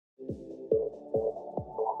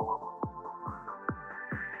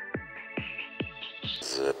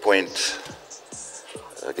a point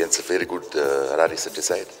against a very good Harare City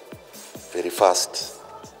side, very fast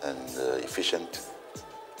and efficient.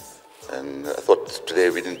 And I thought today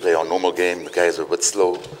we didn't play our normal game. The guys were a bit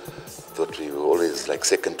slow. I thought we were always like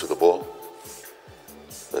second to the ball.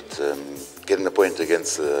 But getting a point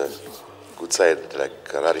against a good side like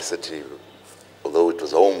Harare City, although it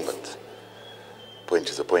was home, but point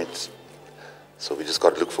is a point. So we just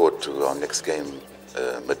got to look forward to our next game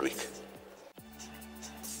midweek.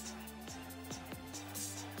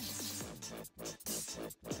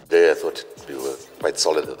 There I thought we were quite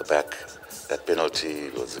solid at the back. That penalty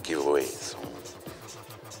was a giveaway. So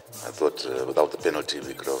I thought without the penalty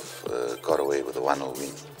we could have got away with a 1-0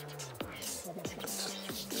 win.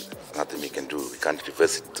 But nothing we can do. We can't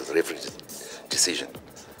reverse it to the referee's decision.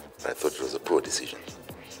 But I thought it was a poor decision.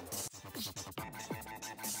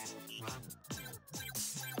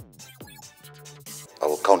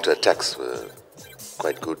 Our counter-attacks were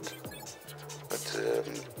quite good, but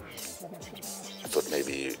I thought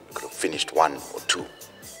maybe we could have finished 1 or 2.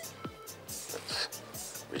 But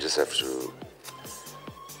we just have to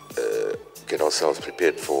get ourselves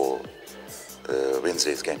prepared for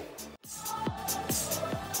Wednesday's game.